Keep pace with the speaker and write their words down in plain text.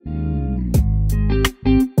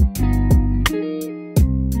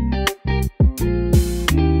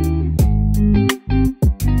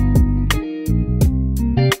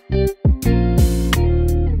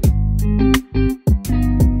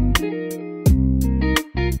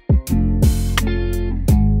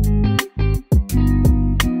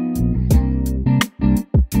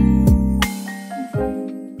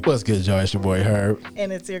What's good, y'all? It's your boy Herb.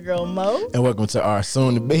 And it's your girl Mo. And welcome to our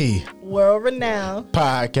soon-to-be world-renowned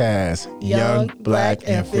podcast, Young, Black,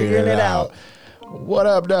 and Figuring It Out. What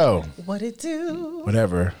up, though? What it do?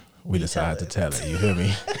 Whatever we decide to tell it. You hear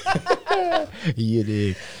me? You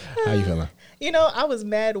dig? How you feeling? You know, I was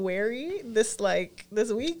mad weary this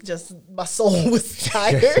week. Just my soul was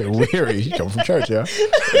tired. Weary? You come from church, yeah?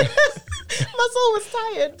 My soul was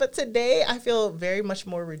tired, but today I feel very much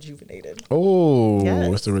more rejuvenated. Oh,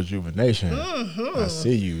 Yes. It's the rejuvenation. Mm-hmm. I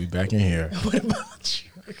see you back in here. What about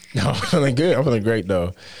you? No, I'm feeling good. I'm feeling great,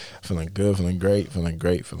 though. Feeling good, feeling great, feeling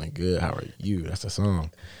great, feeling good. How are you? That's the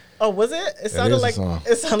song. Oh, was it? It sounded is like the song.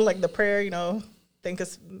 it sounded like the prayer. You know,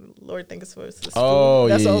 Lord, thank us for this food. Oh,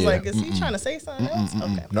 That's yeah, what I was yeah. like. Is he trying to say something else?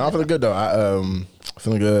 Okay. No, I'm feeling good though. I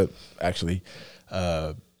feeling good actually.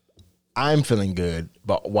 I'm feeling good,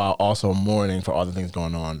 but while also mourning for all the things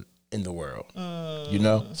going on in the world. You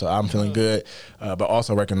know, so I'm feeling good, but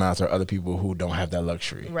also recognize there are other people who don't have that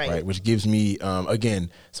luxury, right? Which gives me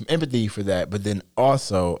again some empathy for that, but then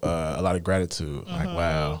also a lot of gratitude. Like,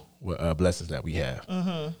 wow, what blessings that we have.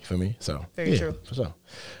 You feel me? So Very true. For sure.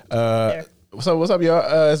 So what's up,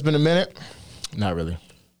 y'all? It's been a minute. Not really.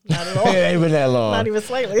 Not at all. It ain't been that long. Not even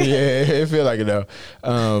slightly. Yeah, it feel like it though.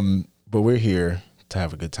 But we're here to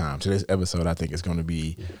have a good time. Today's episode, I think, is going to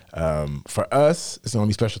be for us. It's going to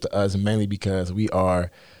be special to us, mainly because we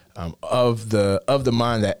are of the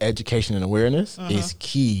mind that education and awareness is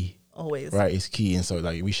key. Always. Right, it's key, and so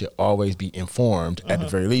like we should always be informed at the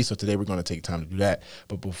very least. So today we're going to take time to do that.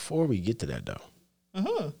 But before we get to that,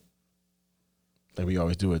 though, like we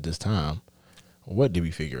always do at this time, what did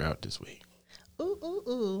we figure out this week?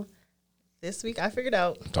 Ooh. This week I figured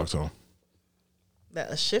out Talk to him. that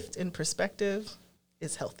a shift in perspective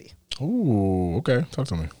is healthy. Ooh, okay. Talk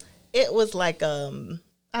to me. It was like,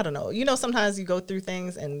 I don't know. You know, sometimes you go through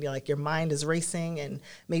things and like your mind is racing and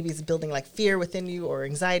maybe it's building like fear within you or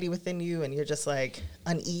anxiety within you and you're just like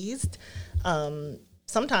uneased.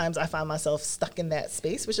 Sometimes I find myself stuck in that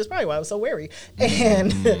space, which is probably why I was so wary.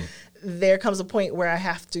 And there comes a point where I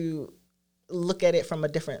have to look at it from a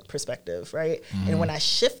different perspective, right? And when I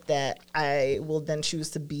shift that, I will then choose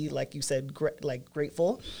to be, like you said,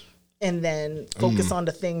 grateful, and then focus on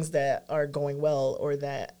the things that are going well or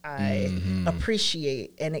that I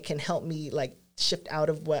appreciate, and it can help me like shift out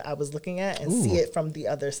of what I was looking at and see it from the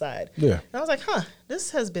other side. Yeah. And I was like,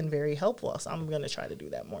 this has been very helpful, so I'm going to try to do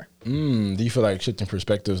that more. Do you feel like shifting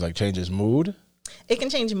perspectives like changes mood? It can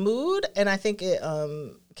change mood, and I think it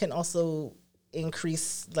can also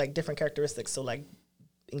increase like different characteristics. So like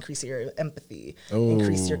increase your empathy,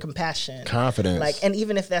 increase your compassion, confidence. Like, and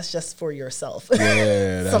even if that's just for yourself,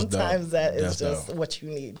 sometimes that is just what you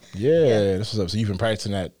need. Yeah, that's what's up. So you've been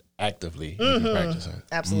practicing that actively. You've been practicing.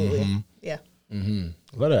 Absolutely. Yeah.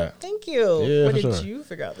 Love that. Thank you. Yeah, what did you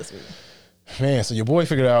figure out this week? Man, so your boy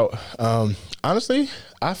figured out, honestly,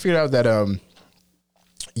 I figured out that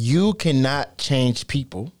you cannot change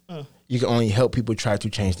people. You can only help people try to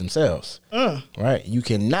change themselves. Right? You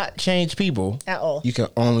cannot change people at all. You can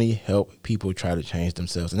only help people try to change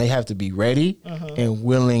themselves. And they have to be ready and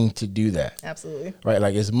willing to do that. Absolutely. Right?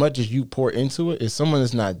 Like as much as you pour into it, if someone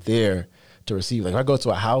is not there to receive, like if I go to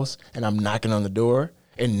a house and I'm knocking on the door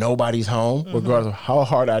and nobody's home, regardless of how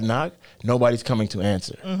hard I knock, nobody's coming to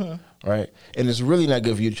answer. Right? And it's really not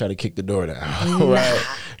good for you to try to kick the door down. Right?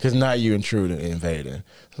 Because now you intrude and invading.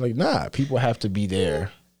 Like, nah, people have to be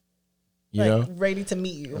there. You know, ready to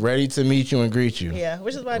meet you. Ready to meet you and greet you. Yeah,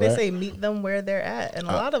 which is why they say meet them where they're at. And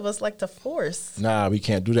a lot of us like to force. Nah, we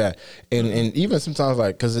can't do that. And even sometimes,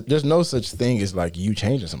 like, because there's no such thing as, like, you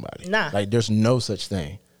changing somebody. Nah. Like, there's no such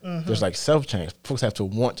thing. There's, like, self-change. Folks have to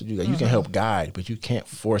want to do that. You can help guide, but you can't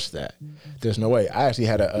force that. There's no way. I actually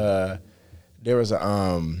had there was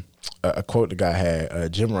a quote the guy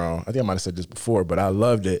had, Jim Rohn. I think I might have said this before, but I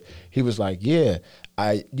loved it. He was like, yeah,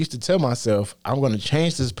 I used to tell myself, I'm going to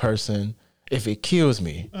change this person if it kills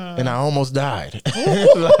me, and I almost died.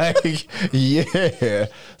 Like, yeah.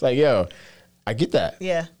 It's like, yo, I get that.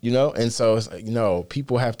 Yeah. You know? And so it's like, no,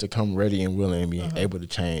 people have to come ready and willing and be able to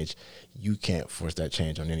change. You can't force that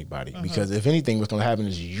change on anybody because if anything, what's going to happen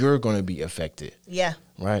is you're going to be affected. Yeah.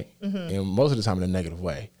 Right? And most of the time in a negative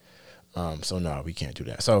way. So no, we can't do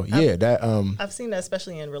that. So yeah, I've seen that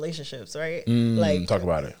especially in relationships, right? Like talk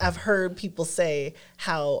about it. I've heard people say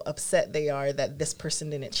how upset they are that this person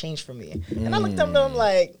didn't change for me. And I looked at them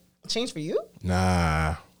like, change for you?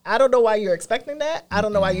 Nah. I don't know why you're expecting that. I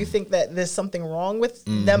don't know why you think that there's something wrong with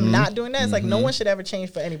them not doing that. It's like no one should ever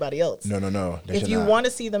change for anybody else. No. If you want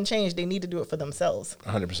to see them change, they need to do it for themselves.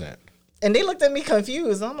 100%. And they looked at me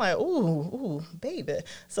confused. I'm like, ooh, baby.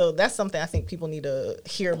 So that's something I think people need to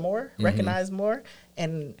hear more, recognize more,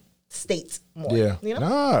 and states more. Yeah. You know?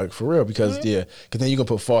 Nah, for real. Because because then you're gonna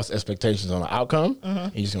put false expectations on the outcome,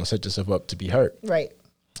 and you're just gonna set yourself up to be hurt. Right.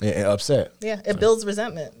 And upset. Yeah. It builds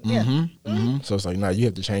resentment. Yeah. So it's like, nah, you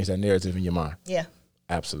have to change that narrative in your mind. Yeah.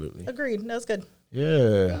 Absolutely. Agreed. That's good.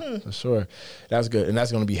 Yeah, for sure. That's good. And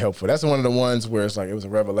that's going to be helpful. That's one of the ones where it's like it was a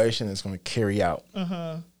revelation that's going to carry out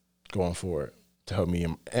going forward to help me.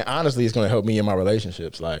 And honestly, it's going to help me in my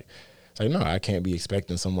relationships. Like, it's like, no, I can't be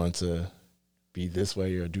expecting someone to be this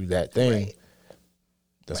way or do that thing. Right.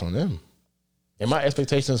 That's on them. And my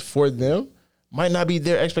expectations for them might not be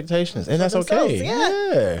their expectations. And that's themselves, okay.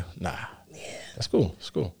 yeah. Nah. That's cool. It's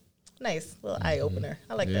cool. Nice little eye opener.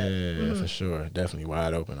 I like Yeah, that. for sure. Definitely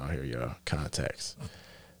wide open out here, y'all. Contacts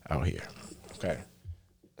out here. Okay.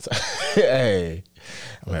 So, hey,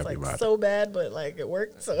 I'm happy Like about so bad, but like it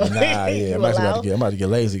worked. So it. Nah, yeah, you I'm actually allow? about to get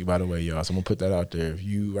lazy, by the way, y'all. So I'm gonna put that out there. If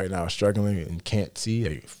you right now are struggling and can't see,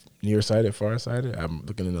 like, nearsighted, farsighted, I'm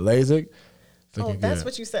looking in the LASIK. Oh, that's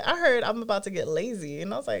what you said. I heard I'm about to get lazy,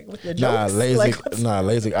 and I was like, with your jokes? Nah, LASIK, Like,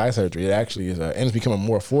 LASIK eye surgery. It actually is, and it's becoming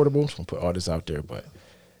more affordable. So I'm gonna put all this out there, but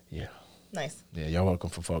yeah. Nice. Yeah, y'all welcome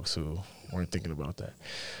for folks who weren't thinking about that.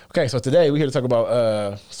 Okay, so today we're here to talk about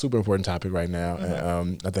a super important topic right now.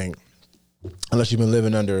 And, I think unless you've been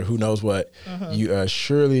living under who knows what, you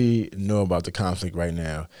surely know about the conflict right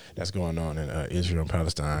now that's going on in Israel and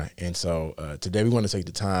Palestine. And so today we want to take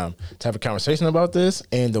the time to have a conversation about this.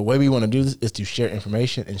 And the way we want to do this is to share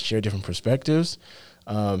information and share different perspectives.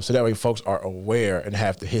 So that way folks are aware and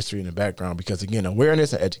have the history and the background, because again,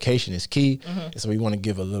 awareness and education is key. And so we want to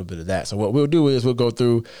give a little bit of that. So what we'll do is we'll go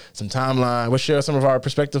through some timeline. We'll share some of our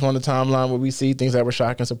perspectives on the timeline where we see things that were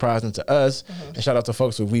shocking, surprising to us. And shout out to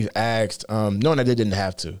folks who we've asked, knowing that they didn't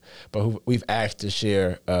have to, but who we've asked to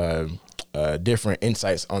share different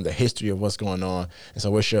insights on the history of what's going on. And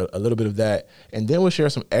so we'll share a little bit of that. And then we'll share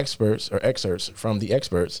some experts or excerpts from the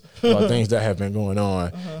experts about things that have been going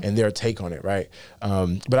on and their take on it, right?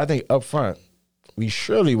 But I think up front, we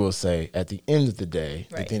surely will say at the end of the day,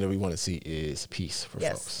 the thing that we want to see is peace for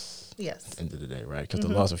folks. Yes. At the end of the day, right? Because the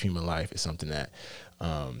loss of human life is something that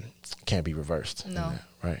can't be reversed. No.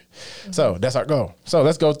 Right? So that's our goal. So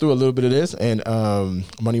let's go through a little bit of this. And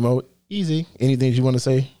Money Mo, easy. Anything you want to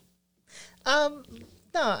say?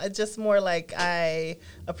 No, it's just more like I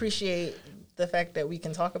appreciate the fact that we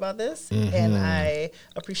can talk about this, and I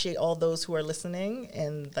appreciate all those who are listening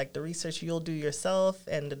and like the research you'll do yourself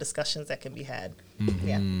and the discussions that can be had.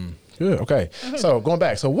 Yeah. Good. Okay. So going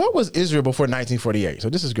back. So what was Israel before 1948? So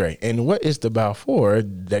this is great. And what is the Balfour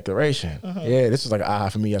Declaration? Yeah, this is like aha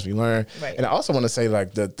for me as we learn. Right. And I also want to say,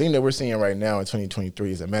 like, the thing that we're seeing right now in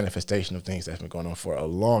 2023 is a manifestation of things that's been going on for a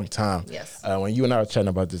long time. Yes. When you and I were chatting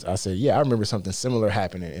about this, I said, yeah, I remember something similar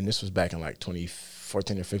happening. And this was back in like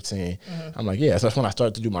 2014 or 15. I'm like, yeah. So that's when I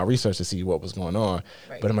started to do my research to see what was going on.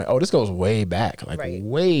 Right. But I'm like, oh, this goes way back, like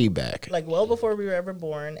way back. Like well before we were ever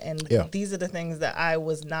born. And these are the things that I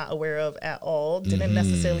was not aware of at all. Didn't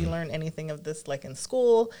necessarily learn anything of this like in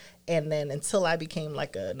school. And then until I became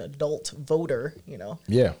like an adult voter, you know.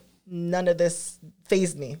 Yeah. None of this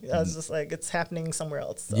fazed me. I was just like, it's happening somewhere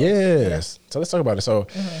else. So, yes. So let's talk about it.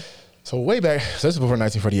 So way back, so this is before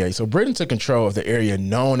 1948. So Britain took control of the area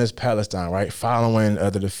known as Palestine, right, following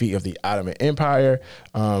the defeat of the Ottoman Empire,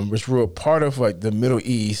 which ruled part of like the Middle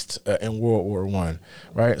East in World War I,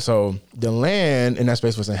 right? So the land in that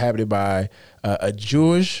space was inhabited by a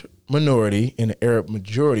Jewish minority and an Arab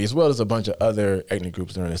majority, as well as a bunch of other ethnic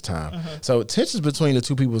groups during this time. So tensions between the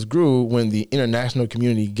two peoples grew when the international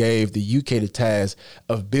community gave the UK the task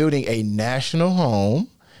of building a national home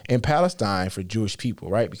in Palestine for Jewish people,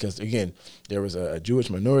 right? Because again, there was a Jewish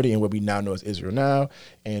minority in what we now know as Israel now,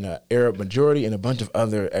 and an Arab majority and a bunch of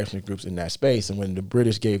other ethnic groups in that space. And when the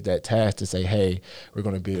British gave that task to say, hey, we're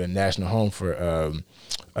going to build a national home for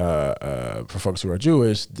folks who are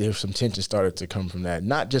Jewish, there's some tension started to come from that.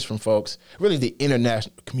 Not just from folks, really the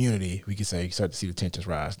international community, we could say, you start to see the tensions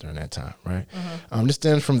rise during that time, right? This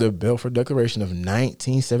stems from the Balfour Declaration of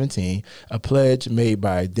 1917, a pledge made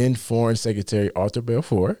by then Foreign Secretary Arthur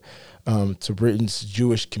Balfour to Britain's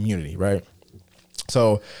Jewish community, right?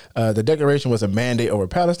 So the declaration was a mandate over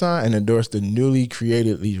Palestine and endorsed the newly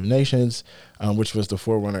created League of Nations, which was the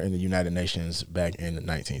forerunner in the United Nations back in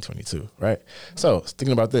 1922, right? So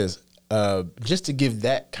thinking about this, just to give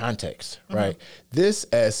that context, right? This,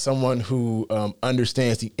 as someone who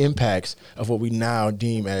understands the impacts of what we now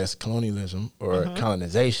deem as colonialism or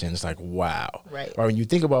colonization, it's like, wow. Right. When you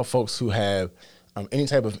think about folks who have any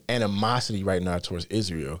type of animosity right now towards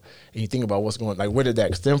Israel, and you think about what's going, like where did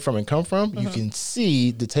that stem from and come from, you can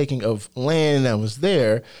see the taking of land that was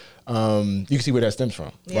there. You can see where that stems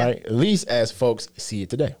from, right? At least as folks see it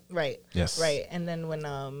today. Right. Yes. Right. And then when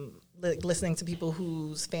listening to people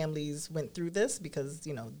whose families went through this, because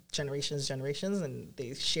generations, and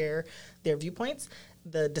they share their viewpoints,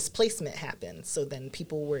 the displacement happened. So then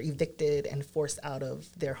people were evicted and forced out of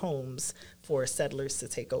their homes for settlers to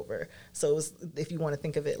take over. So it was, if you want to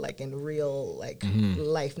think of it like in real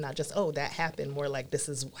life, not just, oh, that happened, more like this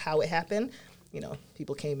is how it happened.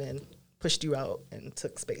 People came in, pushed you out, and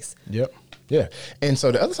took space. Yep. Yeah. And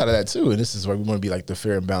so the other side of that too, and this is where we want to be like the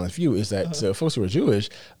fair and balanced view, is that folks who are Jewish,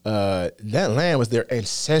 that land was their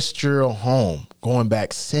ancestral home going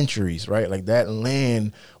back centuries, right? Like that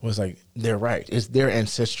land was like their right. It's their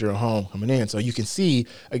ancestral home coming in. So you can see,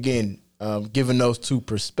 again, given those two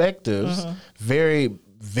perspectives, very,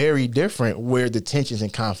 very different, where the tensions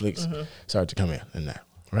and conflicts start to come in that,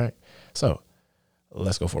 right? So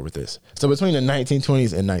let's go forward with this. So between the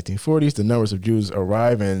 1920s and 1940s, the numbers of Jews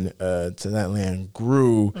arriving to that land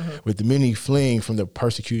grew, with the many fleeing from the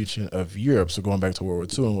persecution of Europe. So going back to World War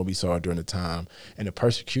II and what we saw during the time and the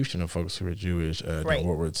persecution of folks who were Jewish during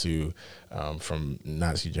World War II from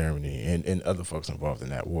Nazi Germany and other folks involved in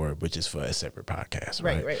that war, which is for a separate podcast.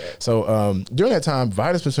 Right. So during that time,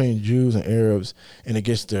 violence between Jews and Arabs and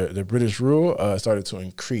against the British rule started to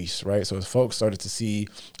increase, right? So as folks started to see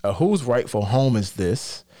whose rightful home is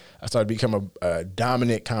this, started to become a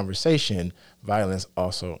dominant conversation, violence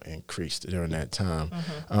also increased during that time.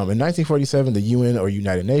 In 1947, the UN, or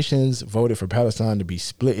United Nations, voted for Palestine to be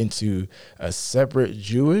split into a separate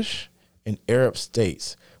Jewish and Arab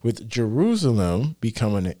states, with Jerusalem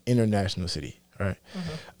becoming an international city. Right.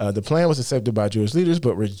 The plan was accepted by Jewish leaders,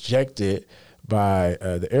 but rejected by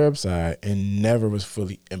the Arab side, and never was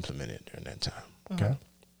fully implemented during that time. Okay.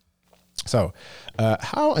 So,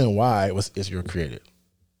 how and why was Israel created?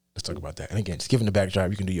 Let's talk about that. And again, just given the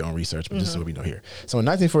backdrop, you can do your own research, but this is what we know here. So in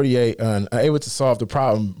 1948, unable to solve the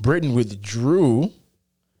problem, Britain withdrew.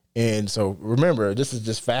 And so remember, this is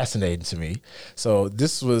just fascinating to me. So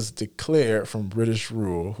this was declared from British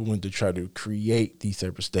rule, who wanted to try to create these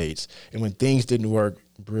separate states. And when things didn't work,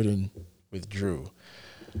 Britain withdrew.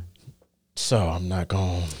 So I'm not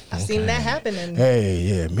going. I've seen that happen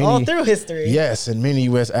all through history. Yes, in many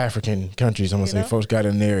West African countries, I'm gonna say folks got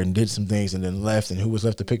in there and did some things and then left. And who was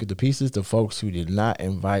left to pick up the pieces? The folks who did not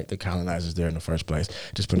invite the colonizers there in the first place.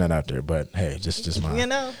 Just putting that out there. But hey, just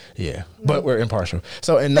mine. Yeah, but we're impartial.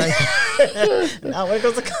 So in now when it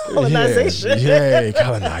goes to colonization,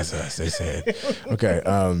 colonize us, they said.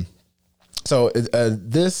 Okay. So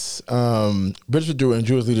this British withdrew, and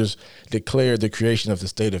Jewish leaders declared the creation of the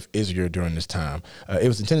state of Israel during this time. It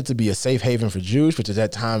was intended to be a safe haven for Jews, which at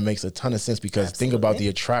that time makes a ton of sense, because think about the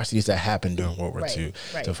atrocities that happened during World War II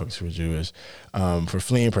to folks who were Jewish, for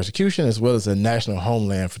fleeing persecution, as well as a national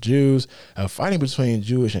homeland for Jews. Fighting between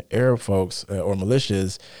Jewish and Arab folks or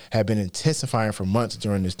militias had been intensifying for months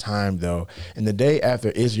during this time, though. And the day after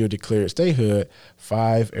Israel declared statehood,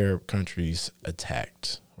 5 Arab countries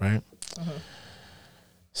attacked, right?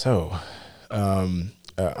 So,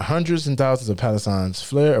 hundreds and thousands of Palestinians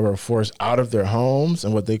fled or were forced out of their homes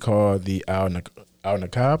in what they call the Al-Nakab,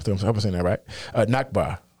 I hope I'm saying that right,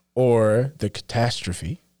 Nakba, or the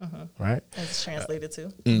catastrophe, right? As translated to.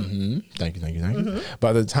 Thank you.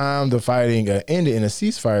 By the time the fighting ended in a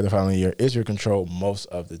ceasefire the following year, Israel controlled most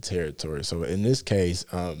of the territory. So in this case,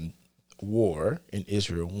 war in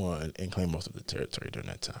Israel won and claimed most of the territory during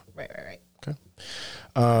that time. Right. Okay.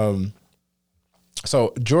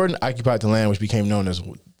 So Jordan occupied the land which became known as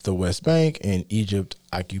the West Bank, and Egypt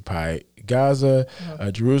occupied Gaza.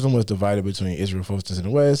 Jerusalem was divided between Israel forces in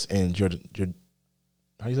the West and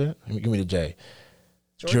how you say that? Give me the J.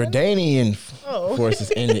 Jordanian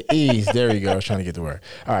forces in the East. There we go. I was trying to get the word.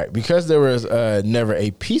 All right. Because there was never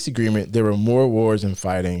a peace agreement, there were more wars and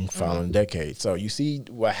fighting following decades. So you see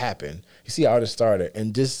what happened. You see how this started.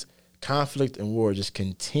 And this conflict and war just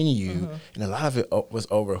continue, and a lot of it was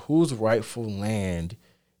over whose rightful land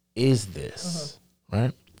is this,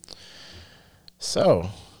 right? So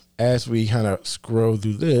as we kind of scroll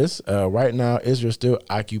through this, right now Israel still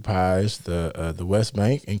occupies the West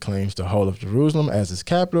Bank and claims the whole of Jerusalem as its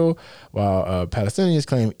capital, while Palestinians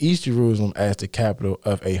claim East Jerusalem as the capital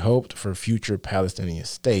of a hoped for future Palestinian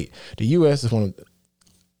state. The U.S.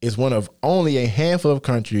 is one of only a handful of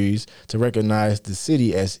countries to recognize the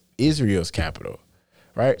city as Israel's capital,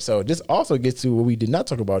 right? So this also gets to what we did not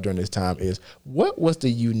talk about during this time is what was the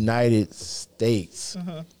United States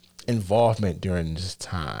involvement during this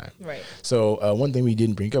time. Right. So one thing we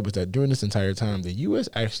didn't bring up is that during this entire time, the U.S.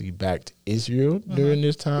 actually backed Israel during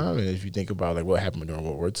this time. And if you think about like what happened during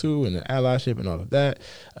World War II and the allyship and all of that,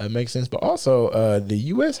 makes sense. But also the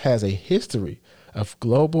U.S. has a history of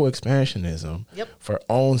global expansionism for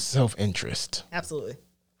own self-interest. Absolutely.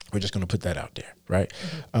 We're just going to put that out there, right?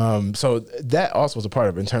 So that also was a part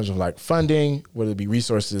of it in terms of like funding, whether it be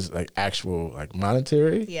resources like actual like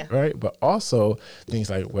monetary, right? But also things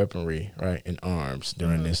like weaponry, right, and arms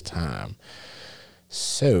during this time.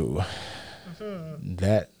 So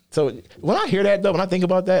so when I hear that though, when I think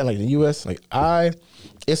about that, and like the U.S., like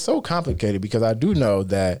it's so complicated because I do know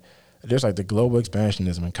that there's like the global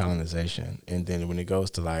expansionism and colonization, and then when it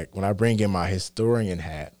goes to like when I bring in my historian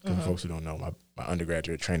hat, for folks who don't know, my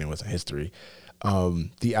undergraduate training was in history.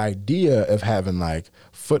 The idea of having like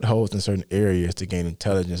footholds in certain areas to gain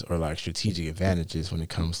intelligence or like strategic advantages when it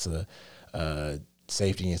comes to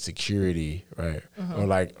safety and security, right, or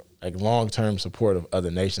like long-term support of other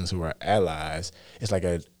nations who are allies, it's like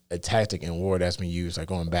a tactic in war that's been used like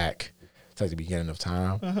going back to like the beginning of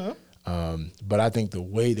time. But I think the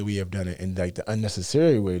way that we have done it and like the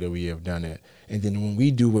unnecessary way that we have done it, and then when we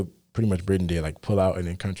do what pretty much Britain did, like pull out and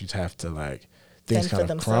then countries have to like things kind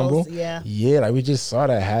of crumble. Like we just saw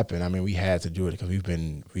that happen. I mean, we had to do it because we've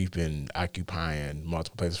been occupying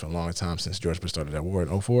multiple places for a long time since George Bush started that war in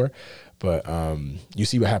 2004. But you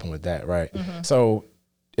see what happened with that, right? So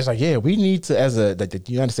it's like, we need to, as like the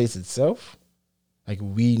United States itself, like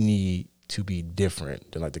we need to be different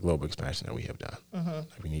than like the global expansion that we have done.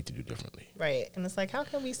 Like we need to do differently. Right. And it's like, how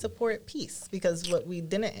can we support peace? Because what we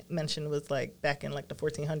didn't mention was like back in like the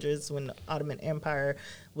 1400s when the Ottoman Empire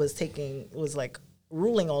was like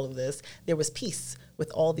ruling all of this, there was peace with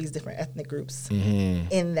all these different ethnic groups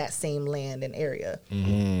in that same land and area.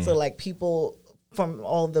 So like people from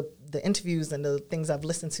all the interviews and the things I've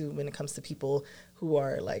listened to when it comes to people who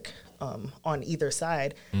are like on either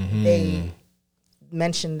side, they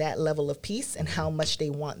mention that level of peace and how much they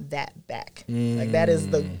want that back. Like that is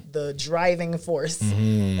the driving force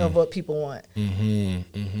of what people want.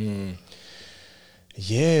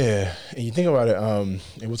 Yeah, and you think about it, and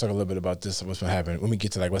we'll talk a little bit about this, what's been happening when we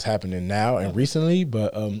get to like what's happening now and recently,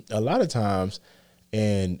 but a lot of times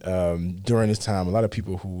and during this time, a lot of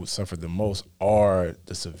people who suffer the most are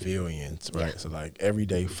the civilians, right? So like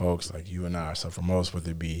everyday folks like you and I suffer most,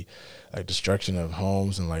 whether it be like destruction of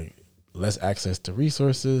homes and like less access to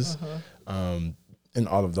resources, and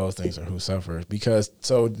all of those things are who suffers. Because,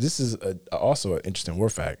 so this is also an interesting war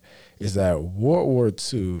fact, is that World War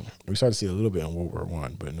II, we started to see it a little bit in World War I,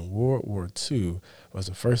 but in World War II was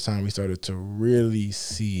the first time we started to really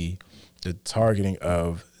see the targeting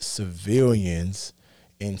of civilians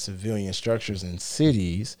in civilian structures and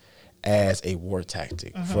cities as a war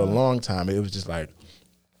tactic. For a long time, it was just like,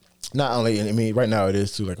 not only, I mean, right now it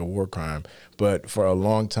is too like a war crime, but for a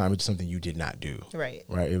long time, it's something you did not do. Right.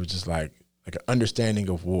 It was just like an understanding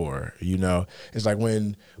of war, you know? It's like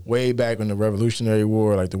when, way back in the Revolutionary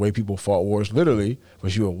War, like the way people fought wars literally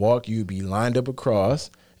was you would walk, you'd be lined up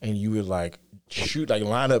across, and you would like shoot, like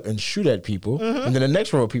line up and shoot at people. And then the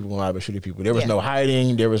next row of people would line up and shoot at people. There was no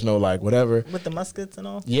hiding. There was no like whatever. With the muskets and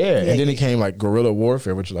all? And then it came like guerrilla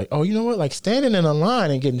warfare, which was like, oh, you know what? Like standing in a line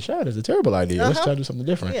and getting shot is a terrible idea. Let's try to do something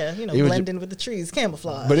different. Yeah, you know, blend in with the trees,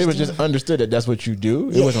 camouflage. But it was just understood that that's what you do.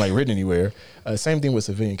 It wasn't like written anywhere. Same thing with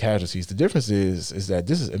civilian casualties. The difference is that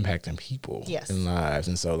this is impacting people and lives.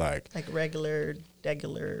 And so like regular,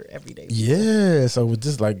 everyday people. Yeah. So with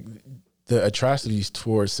this like the atrocities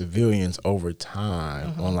towards civilians over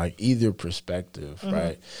time on like either perspective,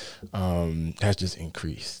 right, has just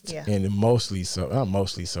increased. And mostly so, not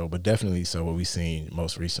mostly so, but definitely so what we've seen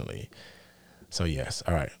most recently. So yes,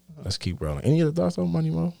 all right, let's keep rolling. Any other thoughts on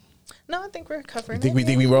Money Mo? No, I think we're covering it. We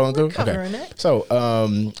think we rolling through? Covering it. So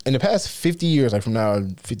in the past 50 years, like from now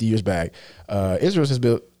 50 years back,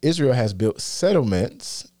 Israel has built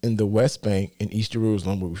settlements in the West Bank in East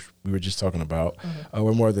Jerusalem, which we were just talking about,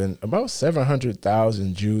 where more than about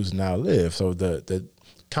 700,000 Jews now live. So the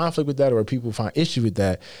conflict with that, or people find issue with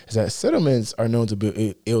that, is that settlements are known to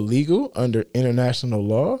be illegal under international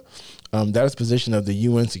law. That is the position of the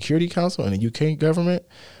UN Security Council and the UK government,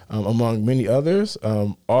 among many others,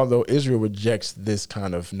 although Israel rejects this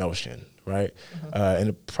kind of notion, right? And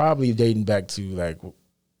it probably dating back to like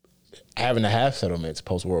having to have settlements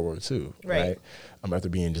post World War II, right? After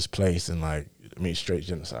being displaced and like, I mean, straight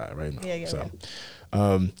genocide, right?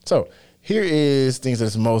 So here is things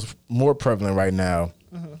that's more prevalent right now.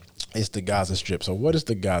 It's the Gaza Strip. So what is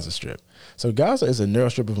the Gaza Strip? So Gaza is a narrow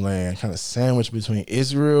strip of land kind of sandwiched between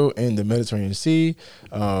Israel and the Mediterranean Sea,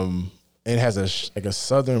 and it has like a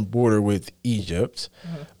southern border with Egypt.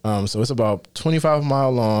 So it's about 25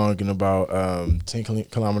 mile long and about 10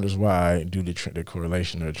 kilometers wide. Do the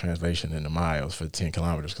correlation or the translation into miles for 10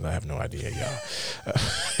 kilometers because I have no idea, y'all.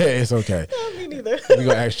 It's okay. No, me neither. We're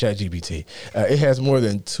gonna ask ChatGPT. It has more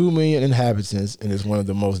than 2 million inhabitants and is one of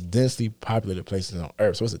the most densely populated places on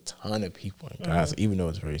Earth. So it's a ton of people in Gaza, even though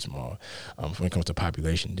it's very small when it comes to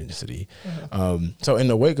population density. So in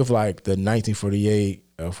the wake of like the 1948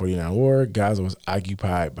 49 war, Gaza was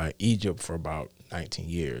occupied by Egypt for about 19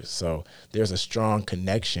 years. So there's a strong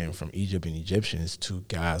connection from Egypt and Egyptians to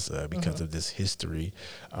Gaza because of this history.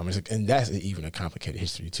 And that's even a complicated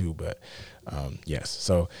history too, but yes.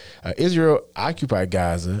 So Israel occupied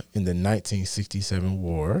Gaza in the 1967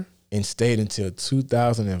 war and stayed until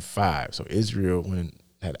 2005. So Israel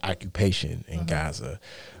had occupation in Gaza,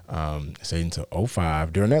 stayed until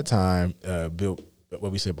 2005. During that time, built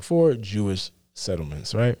what we said before, Jewish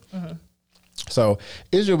settlements, right? So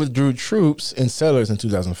Israel withdrew troops and settlers in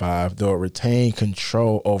 2005, though it retained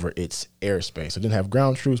control over its airspace. So it didn't have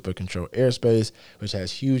ground troops, but controlled airspace, which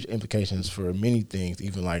has huge implications for many things,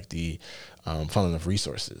 even like the funneling of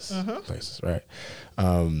resources places, right?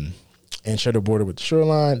 And shared a border with the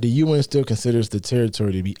shoreline. The UN still considers the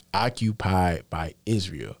territory to be occupied by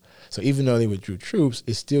Israel. So even though they withdrew troops,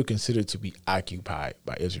 it's still considered to be occupied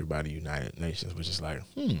by Israel by the United Nations, which is like,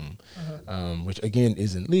 which again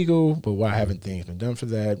isn't legal, but why haven't things been done for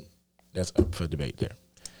that? That's up for debate there.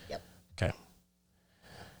 Yep. Okay.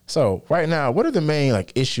 So right now, what are the main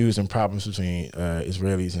like issues and problems between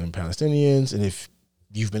Israelis and Palestinians? And if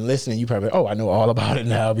you've been listening, you probably, I know all about it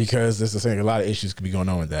now because this is saying a lot of issues could be going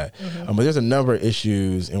on with that. But there's a number of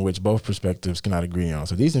issues in which both perspectives cannot agree on.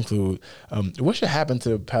 So these include what should happen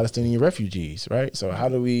to Palestinian refugees, right? So how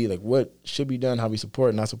do we, what should be done, how we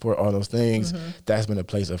support, not support, all those things. That's been a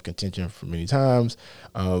place of contention for many times.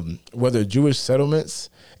 Whether Jewish settlements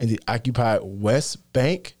in the occupied West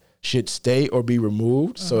Bank should stay or be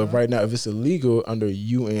removed. So if right now, if it's illegal under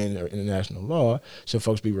UN or international law, should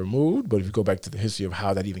folks be removed? But if you go back to the history of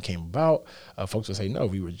how that even came about, folks will say, no,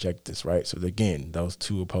 we reject this, right? So again, those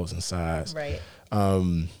two opposing sides. Right.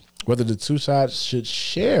 Whether the two sides should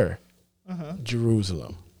share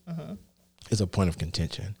Jerusalem is a point of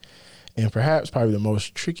contention. And perhaps probably the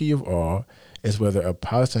most tricky of all is whether a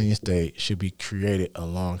Palestinian state should be created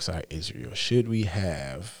alongside Israel. Should we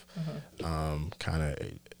have kind of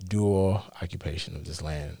a dual occupation of this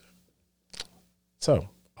land? So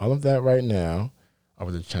all of that right now are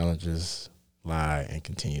where the challenges lie and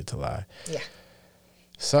continue to lie. Yeah.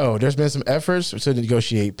 So there's been some efforts to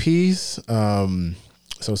negotiate peace.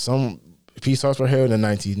 So some peace talks were held in the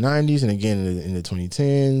 1990s and again in the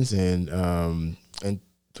 2010s. And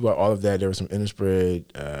throughout all of that, there was some interspread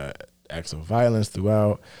acts of violence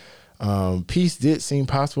throughout. Peace did seem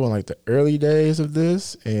possible in like the early days of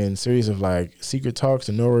this, and series of like secret talks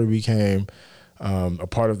in Norway became a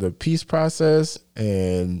part of the peace process.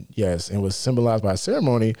 And yes, it was symbolized by a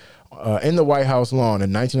ceremony in the White House lawn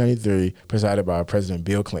in 1993, presided by President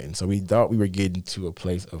Bill Clinton. So we thought we were getting to a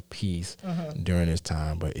place of peace during this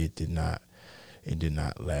time, but it did not. It did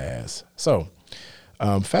not last. So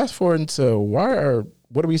fast forward to what are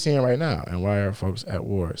we seeing right now, and why are folks at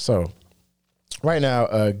war? So right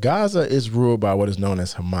now, Gaza is ruled by what is known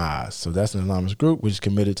as Hamas. So that's an Islamist group which is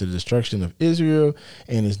committed to the destruction of Israel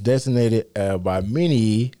and is designated by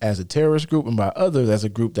many as a terrorist group and by others as a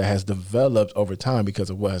group that has developed over time because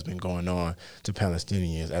of what has been going on to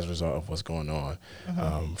Palestinians as a result of what's going on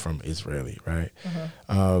from Israeli, right?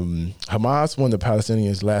 Hamas won the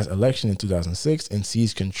Palestinians' last election in 2006 and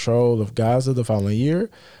seized control of Gaza the following year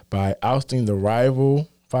by ousting the rival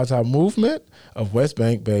Fatah movement of West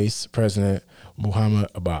Bank-based President Muhammad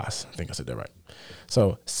Abbas. I think I said that right.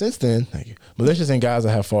 So since then, thank you. Militias in Gaza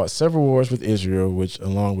have fought several wars with Israel, which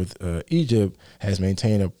along with Egypt has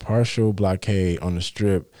maintained a partial blockade on the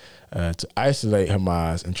Strip to isolate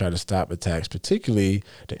Hamas and try to stop attacks, particularly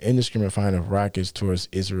the indiscriminate firing of rockets towards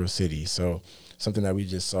Israel cities. So something that we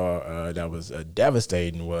just saw that was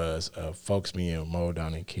devastating was folks being mowed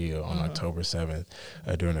down and killed on October 7th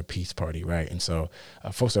during a peace party, right? And so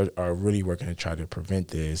folks are really working to try to prevent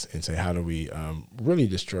this and say, how do we really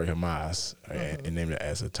destroy Hamas and name it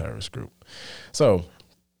as a terrorist group? So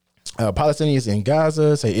Palestinians in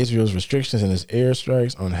Gaza say Israel's restrictions and its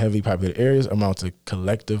airstrikes on heavily populated areas amount to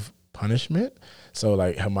collective punishment. So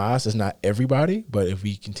like Hamas is not everybody, but if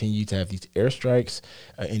we continue to have these airstrikes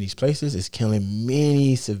in these places, it's killing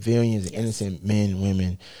many civilians, and innocent men,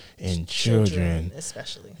 women, and children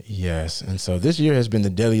especially. Yes. And so this year has been the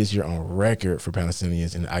deadliest year on record for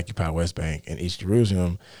Palestinians in the occupied West Bank and East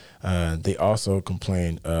Jerusalem. They also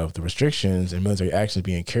complained of the restrictions and military actions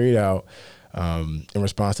being carried out in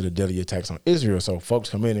response to the deadly attacks on Israel. So folks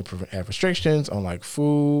come in and have restrictions on like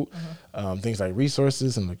food, things like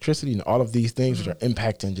resources and electricity and all of these things which are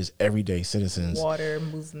impacting just everyday citizens. Water,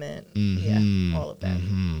 movement, all of that.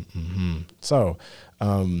 So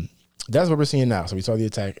that's what we're seeing now. So we saw the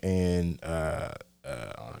attack in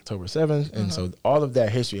on October 7th. And so all of that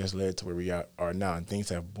history has led to where we are now, and things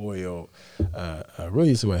have boiled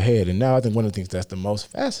really to a head. And now I think one of the things that's the most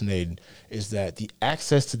fascinating is that the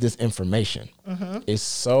access to this information is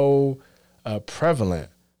so prevalent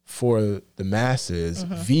for the masses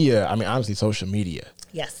via, I mean, honestly, social media.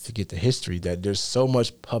 Yes. To get the history, that there's so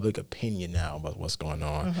much public opinion now about what's going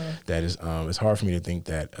on that is it's hard for me to think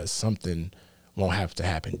that something won't have to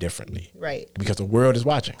happen differently. Right. Because the world is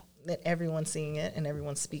watching. That everyone's seeing it and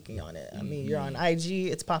everyone's speaking on it. I mean, you're on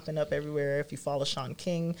IG, it's popping up everywhere. If you follow Sean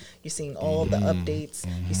King, you're seeing all the updates,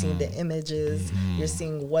 you're seeing the images, you're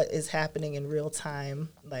seeing what is happening in real time,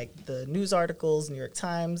 like the news articles, New York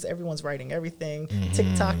Times, everyone's writing everything.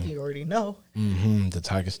 TikTok, you already know. The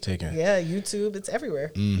talk is ticking. Yeah, YouTube, it's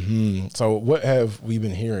everywhere. So what have we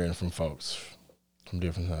been hearing from folks from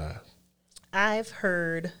different sides? I've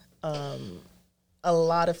heard a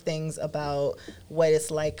lot of things about what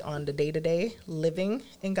it's like on the day-to-day living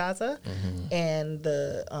in Gaza and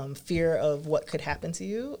the fear of what could happen to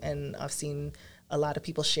you. And I've seen a lot of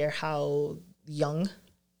people share how young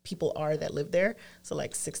people are that live there. So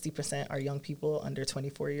like 60% are young people under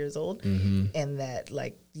 24 years old, and that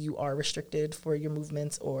like you are restricted for your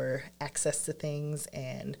movements or access to things,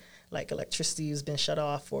 and like electricity has been shut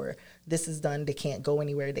off, or this is done, they can't go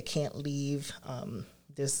anywhere, they can't leave.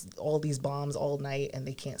 There's all these bombs all night and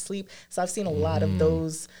they can't sleep. So I've seen a lot of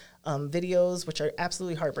those videos, which are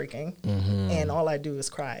absolutely heartbreaking. And all I do is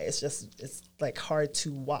cry. It's like hard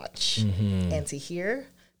to watch and to hear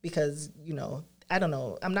because, you know, I don't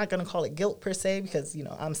know. I'm not going to call it guilt per se because, you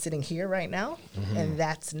know, I'm sitting here right now and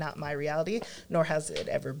that's not my reality, nor has it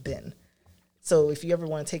ever been. So if you ever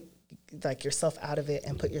want to take like yourself out of it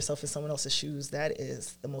and put yourself in someone else's shoes, that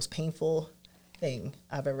is the most painful thing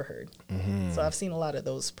I've ever heard. So I've seen a lot of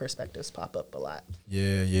those perspectives pop up a lot.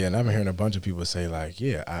 Yeah, and I've been hearing a bunch of people say like,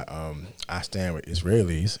 I stand with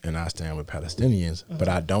Israelis and I stand with Palestinians, but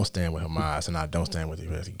I don't stand with Hamas and I don't stand with the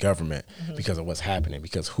Israeli government because of what's happening.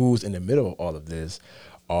 Because who's in the middle of all of this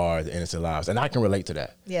are the innocent lives, and I can relate to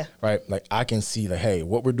that. Yeah, right. Like I can see like, hey,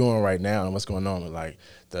 what we're doing right now and what's going on with like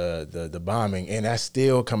the bombing, and that's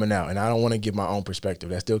still coming out. And I don't want to give my own perspective.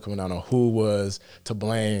 That's still coming out on who was to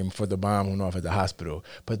blame for the bomb going off at the hospital.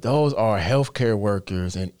 But those are healthcare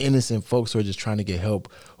workers and innocent folks who are just trying to get help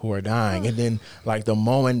who are dying. And then like the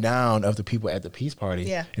mowing down of the people at the peace party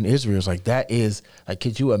in Israel is like, that is like,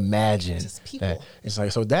 could you imagine that? It's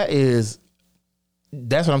like, so that's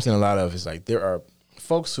what I'm seeing a lot of. Is like there are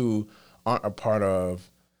folks who aren't a part of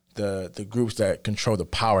the groups that control the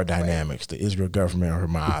power dynamics, the Israel government or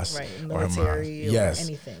Hamas, military or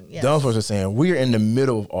anything. Yes. Those folks are saying we're in the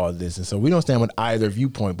middle of all this, and so we don't stand with either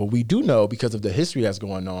viewpoint, but we do know because of the history that's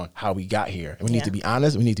going on how we got here. And we need to be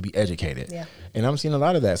honest. We need to be educated. Yeah. And I'm seeing a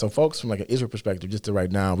lot of that. So folks from like an Israel perspective, just to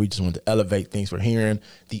right now, we just want to elevate things we're hearing,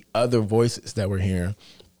 the other voices that we're hearing.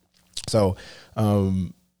 So,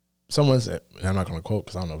 someone said, and I'm not going to quote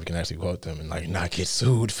because I don't know if we can actually quote them and like not get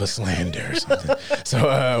sued for slander or something.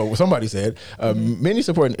 So somebody said, many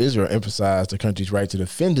supporting Israel emphasize the country's right to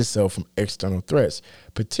defend itself from external threats,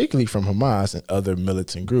 particularly from Hamas and other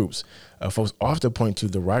militant groups. Folks often point to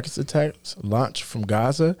the rocket attacks launched from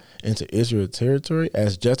Gaza into Israel territory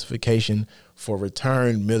as justification for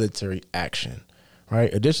return military action.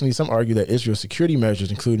 Right. Additionally, some argue that Israel's security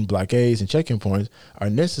measures, including blockades and checking points, are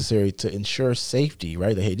necessary to ensure safety.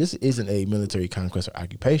 Right. That, hey, this isn't a military conquest or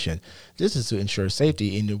occupation. This is to ensure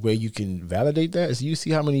safety. And the way you can validate that is you see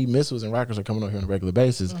how many missiles and rockets are coming over here on a regular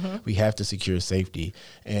basis. We have to secure safety.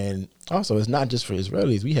 And also, it's not just for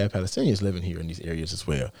Israelis. We have Palestinians living here in these areas as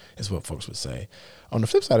well, is what folks would say. On the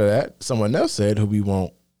flip side of that, someone else said, who we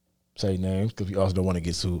won't say names because we also don't want to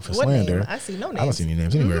get sued for slander. Name? I see no names. I don't see any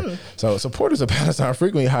names anywhere. So supporters of Palestine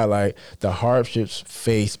frequently highlight the hardships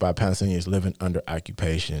faced by Palestinians living under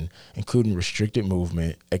occupation, including restricted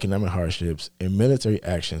movement, economic hardships, and military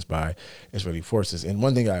actions by Israeli forces. And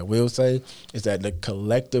one thing I will say is that the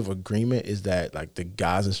collective agreement is that like the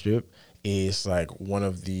Gaza Strip is like one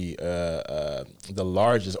of the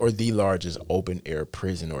largest or the largest open air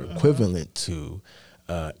prison or equivalent to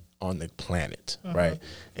on the planet, right?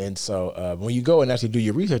 And so when you go and actually do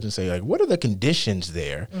your research and say like, what are the conditions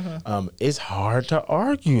there? It's hard to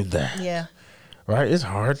argue that. Yeah. Right? It's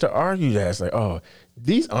hard to argue that. It's like, oh,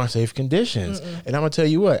 these aren't safe conditions. And I'm going to tell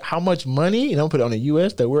you what, how much money, and I'm going to put it on the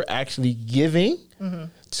U.S., that we're actually giving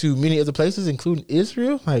to many other places, including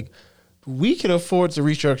Israel. Like, we can afford to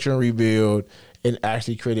restructure and rebuild and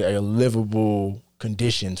actually create a livable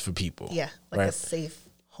conditions for people. Yeah, like right? a safe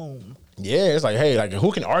home. Yeah, it's like, hey, like,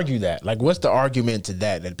 who can argue that? Like, what's the argument to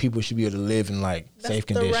that people should be able to live in, like, safe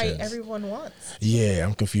conditions? That's the right everyone wants. Yeah,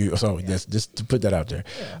 I'm confused. So just to put that out there.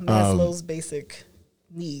 Yeah, Maslow's basic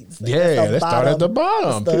needs. Like, yeah, let's start at the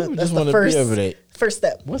bottom. People just want to be able to... First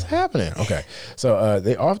step. What's happening? Okay. So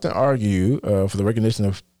they often argue for the recognition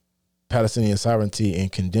of Palestinian sovereignty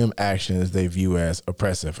and condemn actions they view as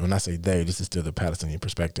oppressive. And when I say they, this is still the Palestinian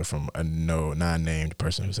perspective from a non-named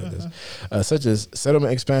person who said this. Such as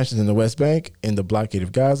settlement expansions in the West Bank and the blockade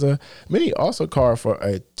of Gaza. Many also call for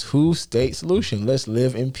a two-state solution. Let's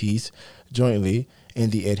live in peace jointly,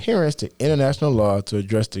 and the adherence to international law to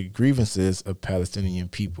address the grievances of Palestinian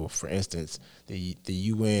people. For instance, the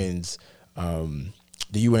UN's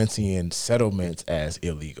the UN seeing settlements as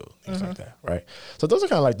illegal, things like that, right? So those are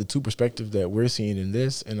kind of like the two perspectives that we're seeing in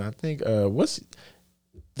this. And I think what's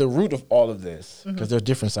the root of all of this, because there's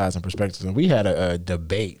different sides and perspectives. And we had a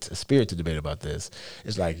debate, a spirited debate about this.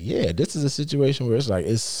 It's like, yeah, this is a situation where it's like,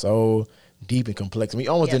 it's so deep and complex. And we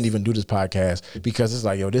almost didn't even do this podcast because it's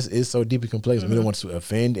like, yo, this is so deep and complex. And we don't want to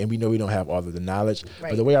offend, and we know we don't have all of the knowledge. Right.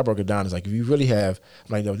 But the way I broke it down is like, if you really have,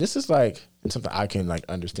 like, yo, this is like something I can like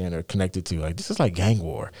understand or connect it to. Like, this is like gang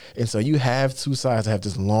war. And so you have two sides that have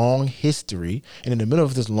this long history. And in the middle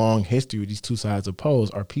of this long history, these two sides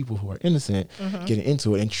opposed are people who are innocent getting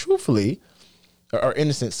into it. And truthfully, are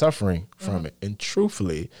innocent suffering from it. And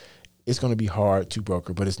truthfully, it's going to be hard to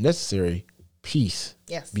broker, but it's necessary peace.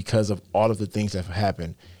 Yes. Because of all of the things that have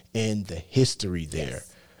happened in the history there.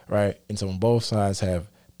 Yes. Right. And so when both sides have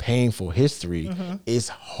painful history, it's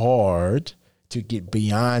hard to get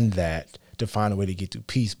beyond that to find a way to get to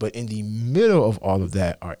peace. But in the middle of all of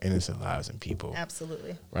that are innocent lives and people.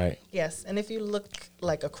 Absolutely. Right. Yes. And if you look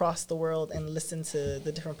like across the world and listen to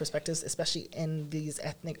the different perspectives, especially in these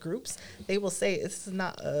ethnic groups, they will say this is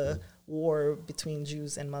not a war between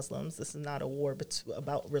Jews and Muslims. This is not a war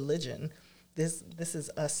about religion. This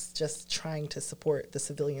is us just trying to support the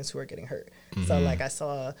civilians who are getting hurt. So like I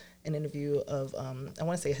saw an interview of, I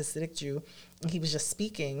want to say a Hasidic Jew, and he was just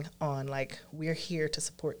speaking on like, we're here to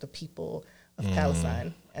support the people of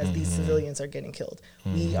Palestine as these civilians are getting killed.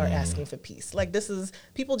 We are asking for peace. Like this is,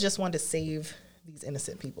 people just want to save these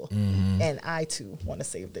innocent people. And I too want to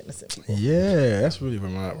save the innocent people. Yeah, that's really where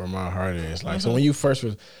my heart is. Like, so when you first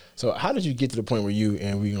was, so how did you get to the point where you,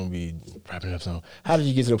 and we're going to be wrapping up soon, how did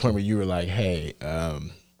you get to the point where you were like, hey,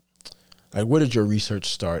 like where did your research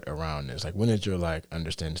start around this? Like when did your like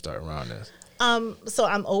understanding start around this? So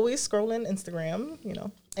I'm always scrolling Instagram, you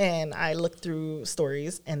know, and I look through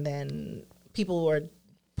stories, and then people were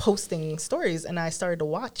posting stories, and I started to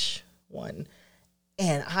watch one.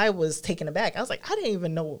 And I was taken aback. I was like, I didn't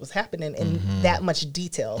even know what was happening in that much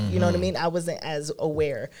detail. You know what I mean? I wasn't as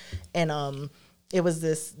aware. And it was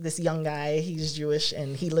this young guy. He's Jewish,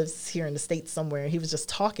 and he lives here in the States somewhere. He was just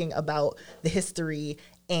talking about the history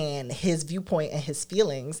and his viewpoint and his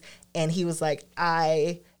feelings. And he was like,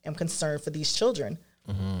 I am concerned for these children.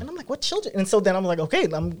 And I'm like, what children? And so then I'm like, okay,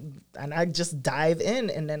 and I just dive in,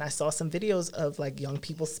 and then I saw some videos of like young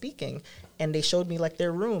people speaking, and they showed me like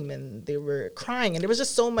their room, and they were crying, and there was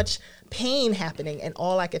just so much pain happening, and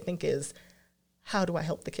all I could think is, how do I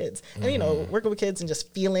help the kids? And you know, working with kids and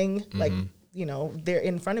just feeling like, you know, they're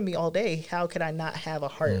in front of me all day. How could I not have a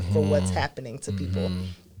heart for what's happening to people?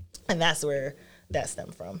 And that's where that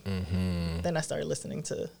stemmed from. Then I started listening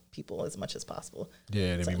to people as much as possible.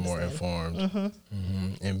 Yeah, to be more informed.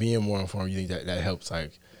 And being more informed, you think that helps?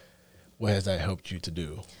 Like, what has that helped you to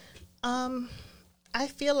do? I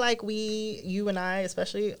feel like you and I,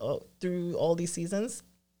 especially through all these seasons,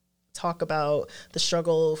 talk about the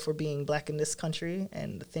struggle for being Black in this country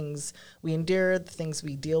and the things we endure, the things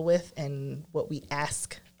we deal with, and what we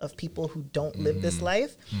ask of people who don't live this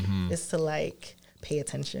life is to like pay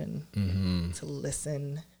attention, to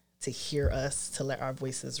listen, to hear us, to let our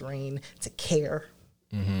voices reign, to care.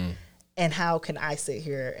 And how can I sit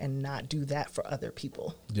here and not do that for other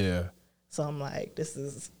people? Yeah. So I'm like, this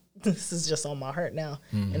is just on my heart now.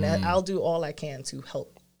 And I'll do all I can to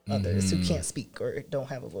help others who can't speak or don't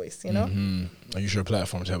have a voice, you know? Use your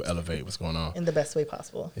platform to help elevate what's going on. In the best way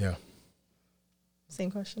possible. Yeah.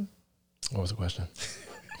 Same question. What was the question?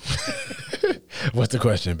 What's the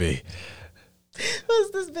question, B?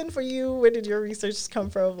 What's this been for you? Where did your research come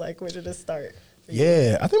from? Like, where did it start?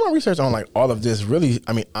 Yeah, I think my research on like all of this really,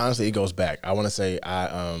 I mean, honestly, it goes back. I want to say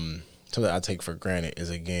something that I take for granted is,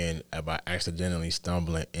 again, about accidentally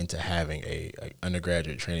stumbling into having a like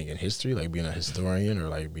undergraduate training in history, like being a historian or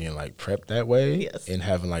like being like prepped that way. Yes. And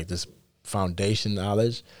having like this foundation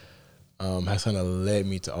knowledge has kind of led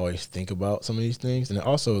me to always think about some of these things. And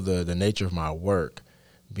also the nature of my work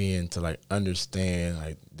being to like understand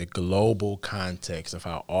like the global context of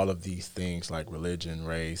how all of these things like religion,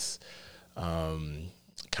 race,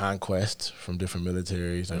 conquest from different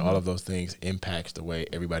militaries, like all of those things impacts the way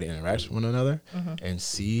everybody interacts with one another and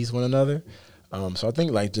sees one another. So I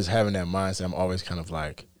think like just having that mindset, I'm always kind of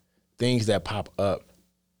like things that pop up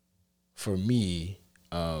for me,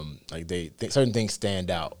 like certain things stand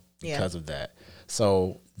out because of that.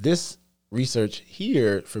 So this research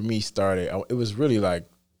here for me started, it was really like,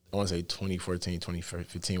 I want to say 2014,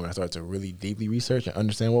 2015 when I started to really deeply research and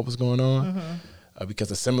understand what was going on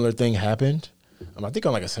because a similar thing happened. I think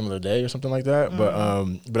on like a similar day or something like that.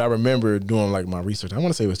 But I remember doing like my research. I want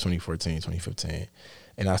to say it was 2014, 2015.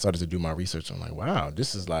 And I started to do my research. I'm like, wow,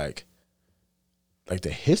 this is like the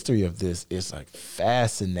history of this is like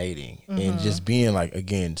fascinating. And just being like,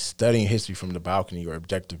 again, studying history from the balcony or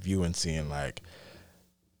objective view and seeing like,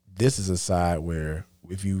 this is a side where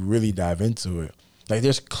if you really dive into it, like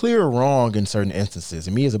there's clear wrong in certain instances.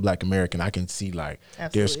 And me as a Black American, I can see like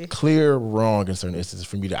there's clear wrong in certain instances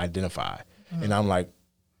for me to identify. And I'm like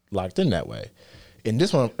locked in that way. And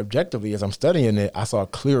this one, objectively, as I'm studying it, I saw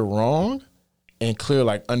clear wrong and clear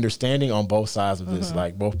like understanding on both sides of this,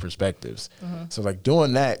 like both perspectives. So like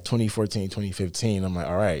doing that 2014, 2015, I'm like,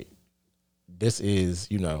 all right, this is,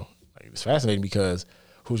 like it's fascinating because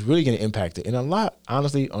who's really going to impact it? And a lot,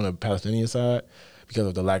 honestly, on the Palestinian side, because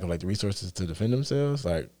of the lack of like the resources to defend themselves,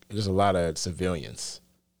 like there's a lot of civilians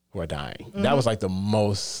who are dying. That was like the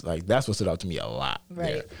most, like that's what stood out to me a lot.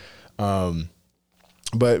 Right. There.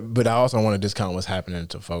 But I also want to discount what's happening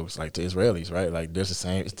to folks like to Israelis, right? Like it's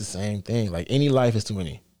the same thing. Like any life is too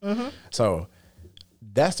many. So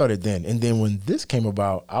that started then. And then when this came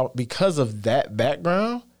about, because of that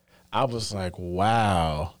background, I was like,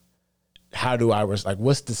 wow, how do I, like,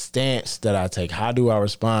 what's the stance that I take? How do I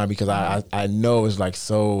respond? Because I know it's like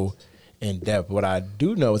so in depth. What I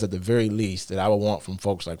do know is at the very least that I would want from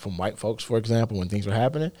folks, like from white folks, for example, when things were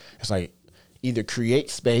happening, it's like either create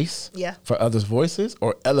space for others' voices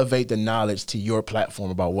or elevate the knowledge to your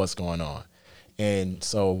platform about what's going on. And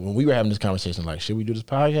so when we were having this conversation, like, should we do this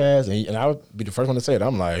podcast? And I would be the first one to say it.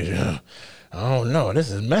 I'm like, I don't know. This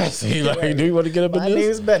is messy. Like, do you want to get up in this? My name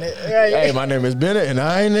is Bennett. Hey, my name is Bennett, and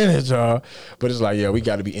I ain't in it, y'all. But it's like, yeah, we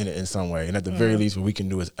got to be in it in some way. And at the very least, what we can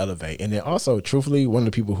do is elevate. And then also, truthfully, one of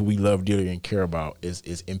the people who we love dearly and care about is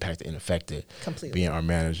impacted and affected. Completely. Being our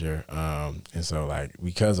manager. And so, like,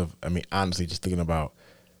 because of, honestly, just thinking about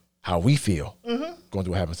how we feel going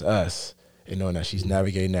through what happens to us and knowing that she's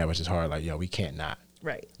navigating that, which is hard. Like, we can't not.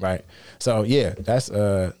 Right. Right. So, yeah, that's,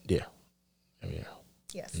 yeah.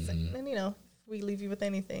 Yes. And, if we leave you with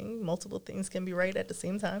anything, multiple things can be right at the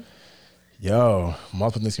same time. Yo,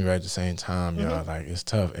 multiple things can be right at the same time, y'all. Like, it's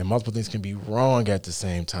tough. And multiple things can be wrong at the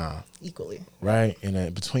same time. Equally. Right? And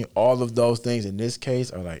then between all of those things, in this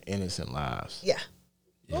case, are like innocent lives. Yeah.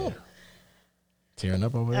 Yeah. Tearing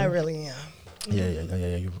up over there? I really am.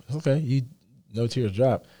 Yeah. Okay. No tears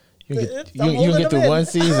drop. You get through in. one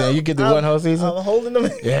season. You get through one whole season. I'm holding them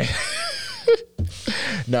in. Yeah.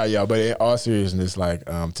 No, y'all, but in all seriousness, like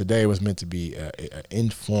today was meant to be an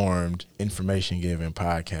informed, information-giving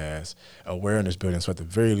podcast, awareness building. So at the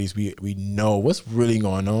very least, we know what's really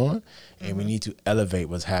going on, and we need to elevate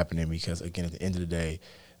what's happening because, again, at the end of the day,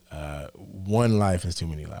 one life is too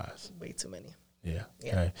many lives. Way too many. Yeah.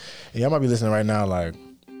 Okay. And y'all might be listening right now like,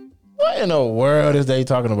 what in the world is they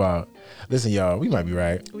talking about? Listen, y'all, we might be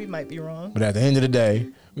right. We might be wrong. But at the end of the day,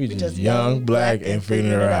 we just young, black, and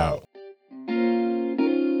figuring it out.